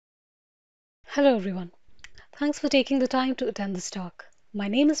Hello everyone. Thanks for taking the time to attend this talk. My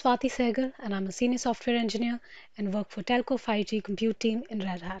name is Swati Sehgal and I'm a senior software engineer and work for telco 5G compute team in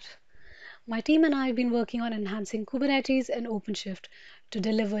Red Hat. My team and I have been working on enhancing Kubernetes and OpenShift to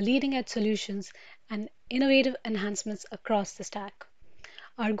deliver leading-edge solutions and innovative enhancements across the stack.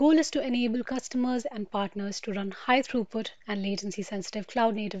 Our goal is to enable customers and partners to run high throughput and latency sensitive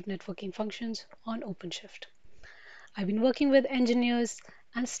cloud-native networking functions on OpenShift. I've been working with engineers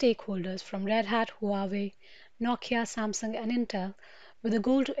and stakeholders from Red Hat, Huawei, Nokia, Samsung, and Intel with the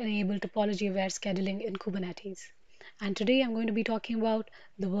goal to enable topology-aware scheduling in Kubernetes. And today I'm going to be talking about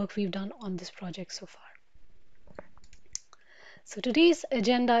the work we've done on this project so far. So today's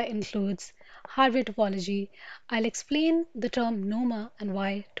agenda includes hardware topology. I'll explain the term NOMA and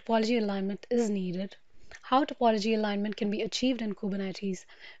why topology alignment is needed, how topology alignment can be achieved in Kubernetes.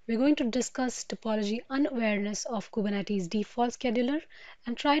 We're going to discuss topology unawareness of Kubernetes default scheduler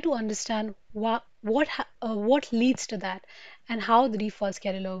and try to understand what leads to that and how the default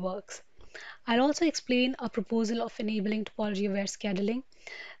scheduler works. I'll also explain a proposal of enabling topology-aware scheduling,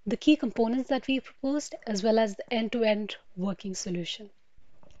 the key components that we proposed, as well as the end-to-end working solution.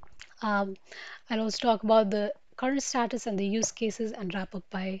 Um, I'll also talk about the current status and the use cases and wrap up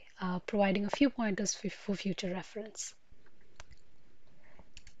by providing a few pointers for future reference.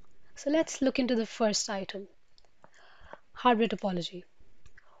 So let's look into the first item, hardware topology.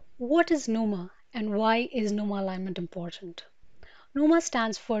 What is NOMA and why is NOMA alignment important? NOMA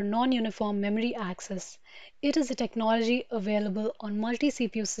stands for Non-Uniform Memory Access. It is a technology available on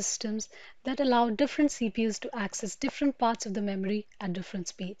multi-CPU systems that allow different CPUs to access different parts of the memory at different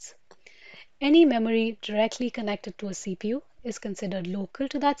speeds. Any memory directly connected to a CPU is considered local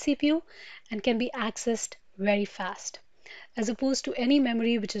to that CPU and can be accessed very fast, as opposed to any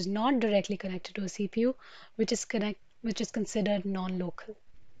memory which is not directly connected to a CPU, which is considered non-local.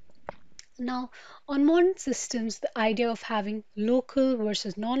 Now, on modern systems, the idea of having local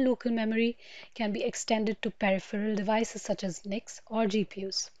versus non-local memory can be extended to peripheral devices such as NICs or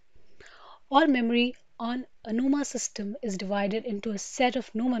GPUs. All memory on a NOMA system is divided into a set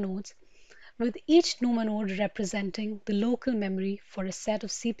of NOMA nodes, with each NOMA node representing the local memory for a set of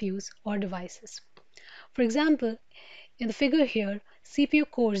CPUs or devices. For example, in the figure here,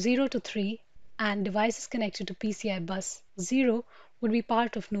 CPU core 0 to 3 and devices connected to PCI bus 0 would be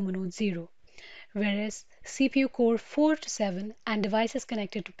part of NOMA node 0, whereas CPU core 4 to 7 and devices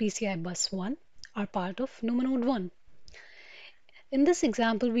connected to PCI bus 1 are part of NOMA node 1. In this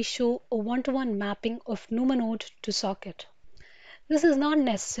example, we show a one-to-one mapping of NOMA node to socket. This is not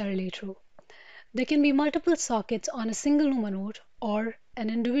necessarily true. There can be multiple sockets on a single NOMA node, or an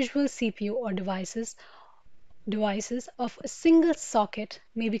individual CPU or devices of a single socket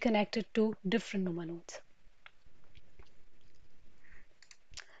may be connected to different NOMA nodes.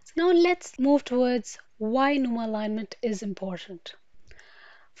 So now let's move towards why NOMA alignment is important.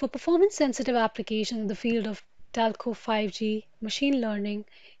 For performance-sensitive applications in the field of telco, 5G, machine learning,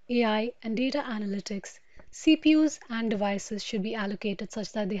 AI, and data analytics, CPUs and devices should be allocated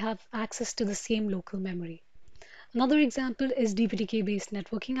such that they have access to the same local memory. Another example is DPTK-based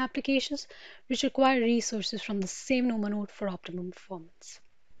networking applications, which require resources from the same NOMA node for optimum performance.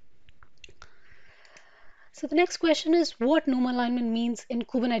 So the next question is what NOMA alignment means in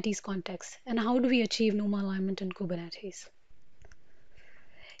Kubernetes context, and how do we achieve NOMA alignment in Kubernetes?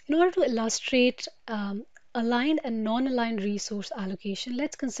 In order to illustrate aligned and non-aligned resource allocation,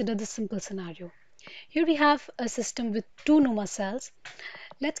 let's consider the simple scenario. Here we have a system with two NOMA cells.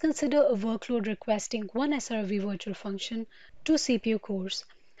 Let's consider a workload requesting one SRV virtual function, two CPU cores,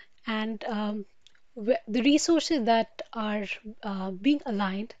 and the resources that are being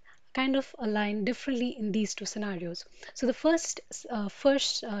aligned kind of align differently in these two scenarios. So the first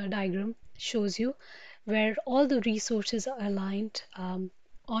diagram shows you where all the resources are aligned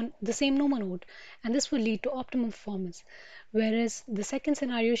on the same NOMA node, and this will lead to optimum performance. Whereas the second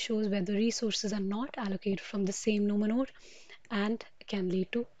scenario shows where the resources are not allocated from the same NOMA node and can lead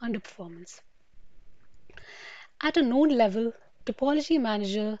to underperformance. At a node level, Topology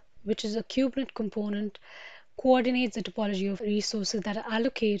Manager, which is a Kubernetes component, coordinates the topology of resources that are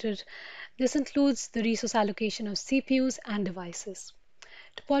allocated. This includes the resource allocation of CPUs and devices.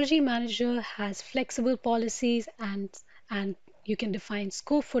 Topology Manager has flexible policies and you can define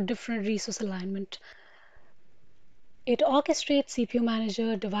scope for different resource alignment. It orchestrates CPU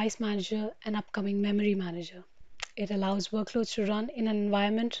Manager, Device Manager, and upcoming Memory Manager. It allows workloads to run in an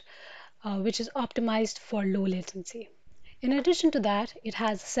environment which is optimized for low latency. In addition to that, it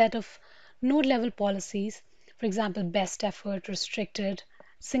has a set of node level policies, for example, best effort, restricted,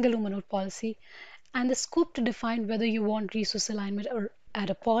 single NOMA node policy, and the scope to define whether you want resource alignment or at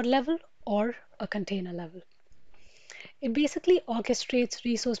a pod level or a container level. It basically orchestrates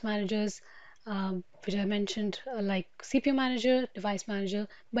resource managers, which I mentioned, like CPU manager, device manager,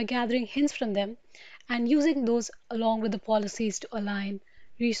 by gathering hints from them and using those along with the policies to align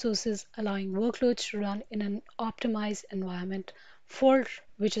resources, allowing workloads to run in an optimized environment for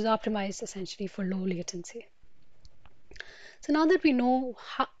which is optimized essentially for low latency. So now that we know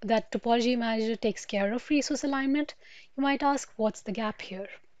that Topology Manager takes care of resource alignment, you might ask, what's the gap here?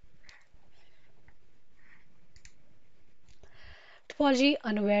 Topology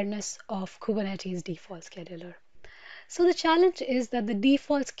unawareness of Kubernetes default scheduler. So the challenge is that the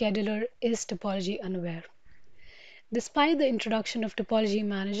default scheduler is topology unaware. Despite the introduction of Topology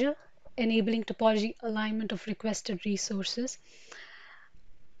Manager, enabling topology alignment of requested resources,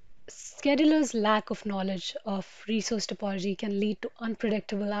 schedulers' lack of knowledge of resource topology can lead to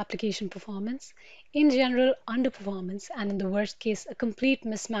unpredictable application performance, in general underperformance, and in the worst case, a complete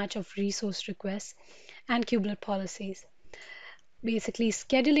mismatch of resource requests and kubelet policies. Basically,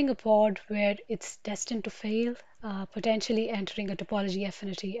 scheduling a pod where it's destined to fail, potentially entering a topology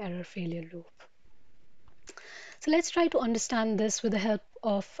affinity error failure loop. So let's try to understand this with the help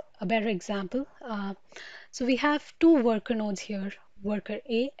of a better example. So we have two worker nodes here, worker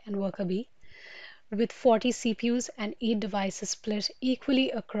A and worker B, with 40 CPUs and 8 devices split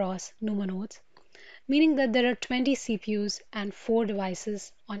equally across NUMA nodes, meaning that there are 20 CPUs and 4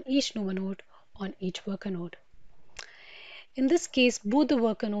 devices on each NUMA node on each worker node. In this case, both the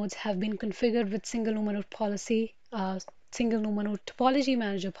worker nodes have been configured with single NUMA node policy, single NUMA node topology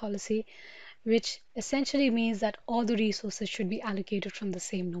manager policy, which essentially means that all the resources should be allocated from the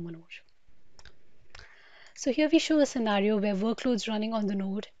same NUMA node. So here we show a scenario where workloads running on the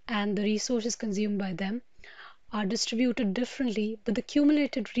node and the resources consumed by them are distributed differently, but the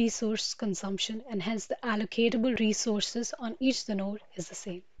cumulative resource consumption and hence the allocatable resources on each the node is the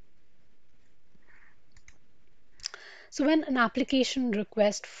same. So when an application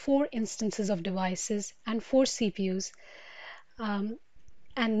requests 4 instances of devices and 4 CPUs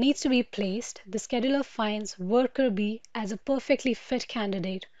and needs to be placed, the scheduler finds worker B as a perfectly fit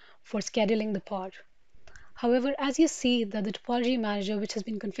candidate for scheduling the pod. However, as you see that the topology manager, which has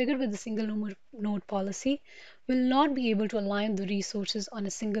been configured with the single NUMA node policy, will not be able to align the resources on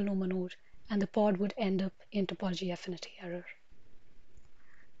a single NUMA node, and the pod would end up in topology affinity error.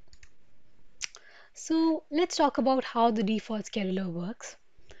 So let's talk about how the default scheduler works.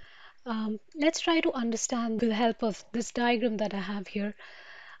 Let's try to understand with the help of this diagram that I have here.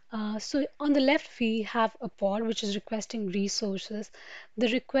 So on the left, we have a pod which is requesting resources.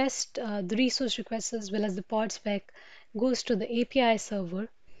 The resource request as well as the pod spec goes to the API server.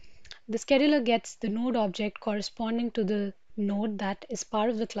 The scheduler gets the node object corresponding to the node that is part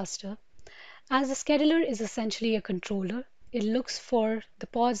of the cluster. As the scheduler is essentially a controller, it looks for the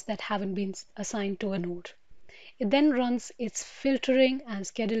pods that haven't been assigned to a node. It then runs its filtering and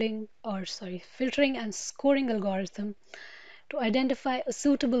scoring algorithm to identify a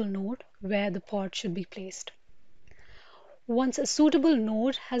suitable node where the pod should be placed. Once a suitable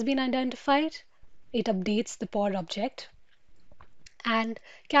node has been identified, it updates the pod object and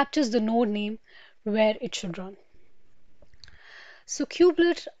captures the node name where it should run. So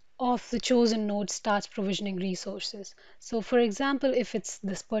kubelet of the chosen node starts provisioning resources. So for example, if it's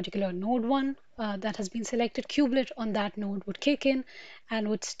this particular node 1 that has been selected, kubelet on that node would kick in and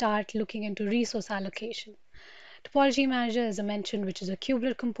would start looking into resource allocation. Topology Manager, as I mentioned, which is a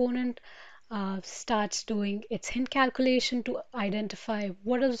kubelet component, starts doing its hint calculation to identify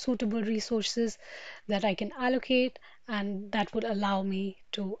what are the suitable resources that I can allocate, and that would allow me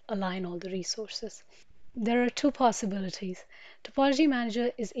to align all the resources. There are two possibilities. Topology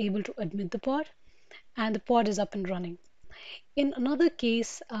Manager is able to admit the pod, and the pod is up and running. In another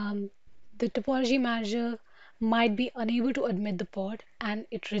case, the Topology Manager might be unable to admit the pod and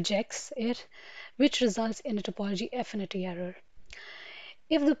it rejects it, which results in a topology affinity error.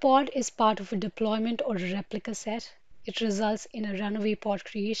 If the pod is part of a deployment or a replica set, it results in a runaway pod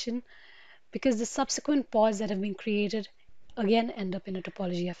creation because the subsequent pods that have been created again end up in a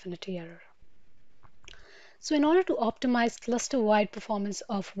topology affinity error. So in order to optimize cluster-wide performance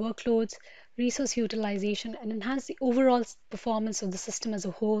of workloads, resource utilization, and enhance the overall performance of the system as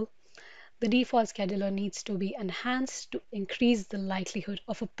a whole, the default scheduler needs to be enhanced to increase the likelihood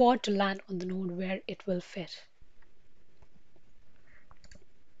of a pod to land on the node where it will fit.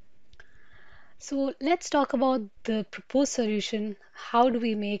 So let's talk about the proposed solution. How do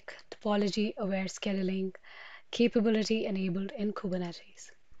we make topology-aware scheduling capability enabled in Kubernetes?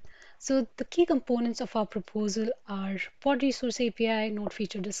 So the key components of our proposal are pod resource API, node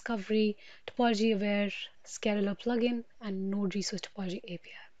feature discovery, topology-aware scheduler plugin, and node resource topology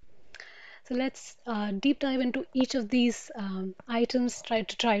API. So let's deep dive into each of these items, try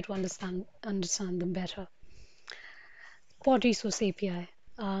to understand them better. Pod Resource API.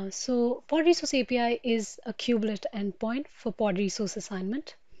 So Pod Resource API is a kubelet endpoint for pod resource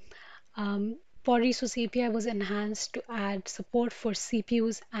assignment. Pod Resource API was enhanced to add support for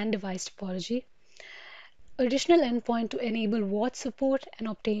CPUs and device topology. Additional endpoint to enable watch support and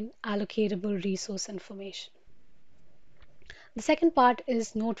obtain allocatable resource information. The second part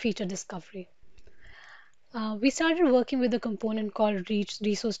is node feature discovery. We started working with a component called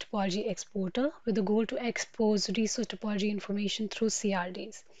Resource Topology Exporter with the goal to expose resource topology information through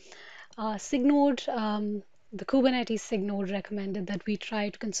CRDs. Signode, the Kubernetes Signode recommended that we try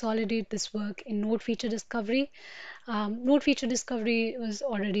to consolidate this work in node feature discovery. Node feature discovery was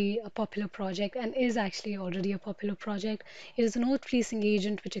already a popular project and is actually already a popular project. It is a node fleecing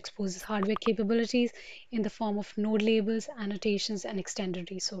agent which exposes hardware capabilities in the form of node labels, annotations, and extended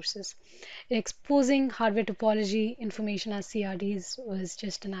resources. Exposing hardware topology information as CRDs was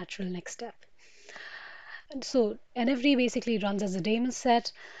just a natural next step. So NFD basically runs as a daemon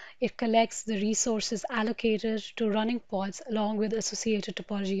set. It collects the resources allocated to running pods along with associated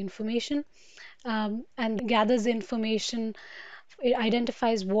topology information, and gathers the information. It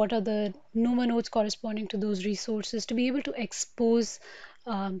identifies what are the NUMA nodes corresponding to those resources to be able to expose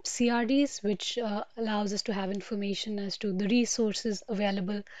CRDs, which allows us to have information as to the resources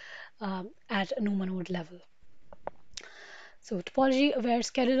available at a NUMA node level. So Topology-Aware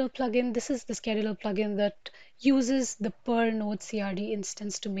Scheduler plugin, this is the scheduler plugin that uses the per node CRD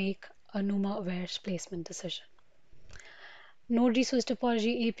instance to make a NUMA-aware placement decision. Node Resource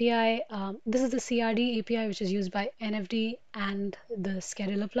Topology API, this is the CRD API which is used by NFD and the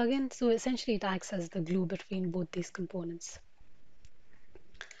scheduler plugin. So essentially it acts as the glue between both these components.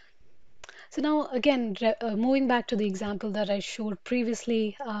 So now again, moving back to the example that I showed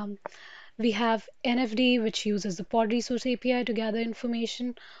previously, we have NFD, which uses the pod resource API to gather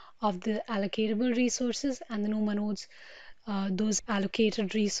information of the allocatable resources and the NUMA nodes those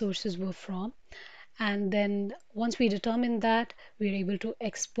allocated resources were from. And then once we determine that, we're able to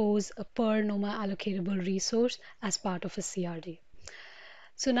expose a per NUMA allocatable resource as part of a CRD.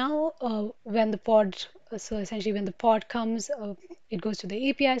 So now so essentially when the pod comes, it goes to the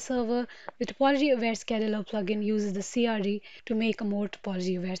API server. The Topology Aware Scheduler plugin uses the CRD to make a more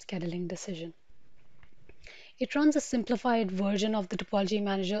topology aware scheduling decision. It runs a simplified version of the Topology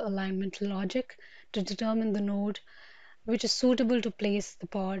Manager alignment logic to determine the node which is suitable to place the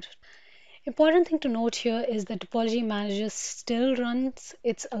pod. Important thing to note here is that Topology Manager still runs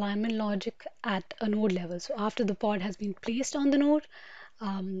its alignment logic at a node level. So after the pod has been placed on the node,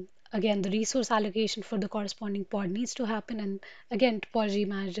 again, the resource allocation for the corresponding pod needs to happen. And again, Topology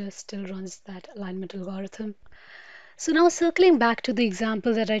Manager still runs that alignment algorithm. So now circling back to the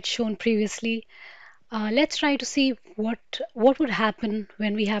example that I'd shown previously, let's try to see what would happen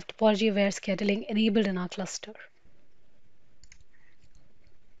when we have topology-aware scheduling enabled in our cluster.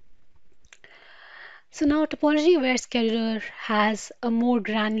 So now Topology-Aware Scheduler has a more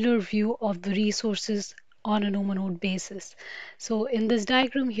granular view of the resources on a NUMA node basis. So in this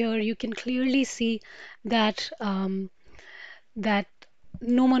diagram here, you can clearly see that that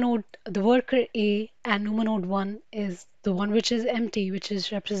NUMA node, the worker A, and NUMA node 1 is the one which is empty, which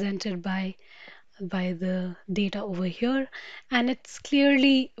is represented by the data over here, and it's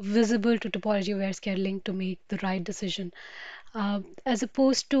clearly visible to topology-aware scheduling to make the right decision. As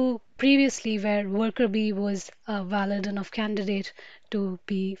opposed to previously where worker B was a valid enough candidate for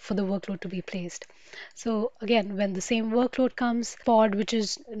the workload to be placed. So again, when the same workload comes, pod which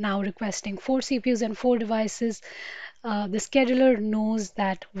is now requesting 4 CPUs and 4 devices, the scheduler knows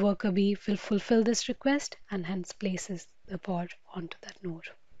that worker B will fulfill this request and hence places the pod onto that node.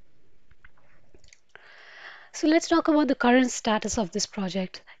 So let's talk about the current status of this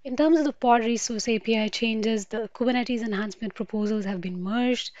project. In terms of the pod resource API changes, the Kubernetes enhancement proposals have been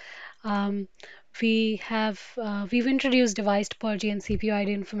merged. We've introduced device topology and CPU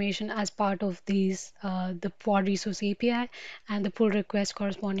ID information as part of these the pod resource API, and the pull request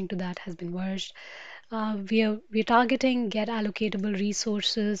corresponding to that has been merged. We're targeting get allocatable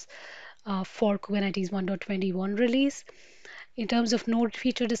resources for Kubernetes 1.21 release. In terms of node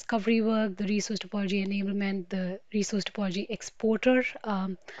feature discovery work, the resource topology enablement, the resource topology exporter,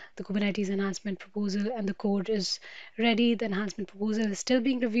 the Kubernetes enhancement proposal, and the code is ready. The enhancement proposal is still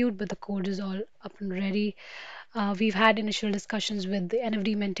being reviewed, but the code is all up and ready. We've had initial discussions with the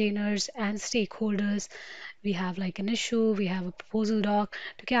NFD maintainers and stakeholders. We have like an issue, we have a proposal doc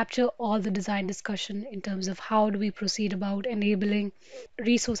to capture all the design discussion in terms of how do we proceed about enabling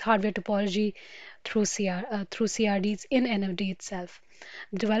resource hardware topology through CRDs in NFD itself.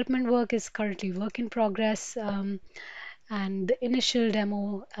 The development work is currently work in progress, and the initial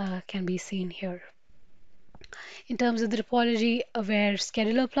demo can be seen here. In terms of the topology-aware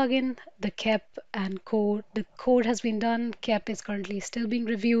scheduler plugin, the KEP and code, the code has been done. KEP is currently still being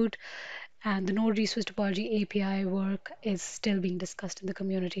reviewed, and the node resource topology API work is still being discussed in the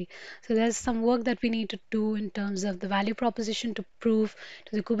community. So there's some work that we need to do in terms of the value proposition to prove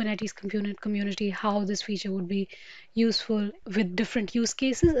to the Kubernetes community how this feature would be useful with different use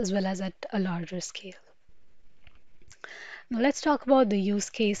cases as well as at a larger scale. Now let's talk about the use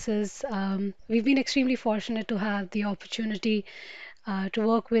cases. We've been extremely fortunate to have the opportunity to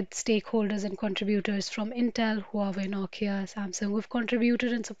work with stakeholders and contributors from Intel, Huawei, Nokia, Samsung who've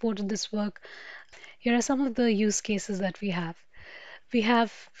contributed and supported this work. Here are some of the use cases that we have. We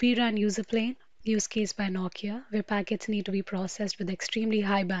have vRAN user plane use case by Nokia, where packets need to be processed with extremely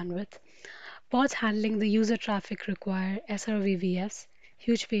high bandwidth. Pods handling the user traffic require SRVVS,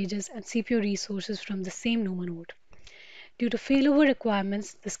 huge pages, and CPU resources from the same NUMA node. Due to failover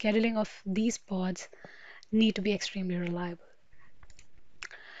requirements, the scheduling of these pods need to be extremely reliable.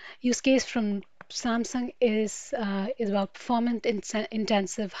 Use case from Samsung is about performance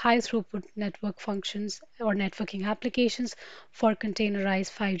intensive high throughput network functions or networking applications for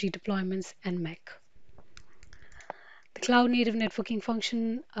containerized 5G deployments and MEC. The cloud native networking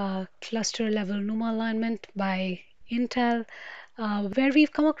function cluster level NUMA alignment by Intel, where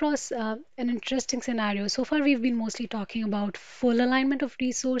we've come across an interesting scenario. So far, we've been mostly talking about full alignment of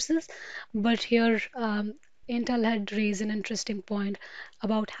resources, but here Intel had raised an interesting point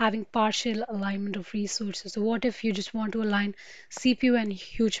about having partial alignment of resources. So, what if you just want to align CPU and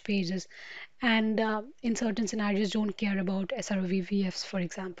huge pages, and in certain scenarios don't care about SRVVFs, for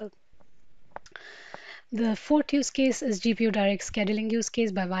example? The fourth use case is GPU direct scheduling use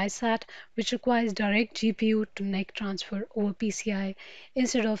case by Wisat, which requires direct GPU to NIC transfer over PCI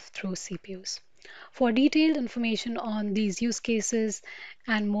instead of through CPUs. For detailed information on these use cases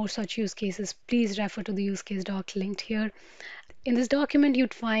and more such use cases, please refer to the use case doc linked here. In this document,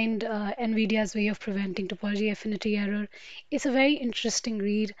 you'd find NVIDIA's way of preventing topology affinity error. It's a very interesting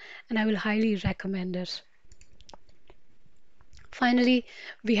read, and I will highly recommend it. Finally,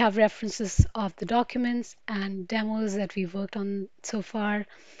 we have references of the documents and demos that we've worked on so far.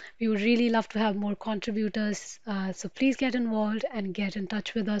 We would really love to have more contributors, so please get involved and get in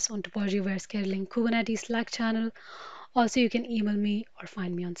touch with us on Topology Aware Scheduling Kubernetes Slack channel. Also, you can email me or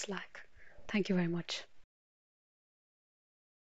find me on Slack. Thank you very much.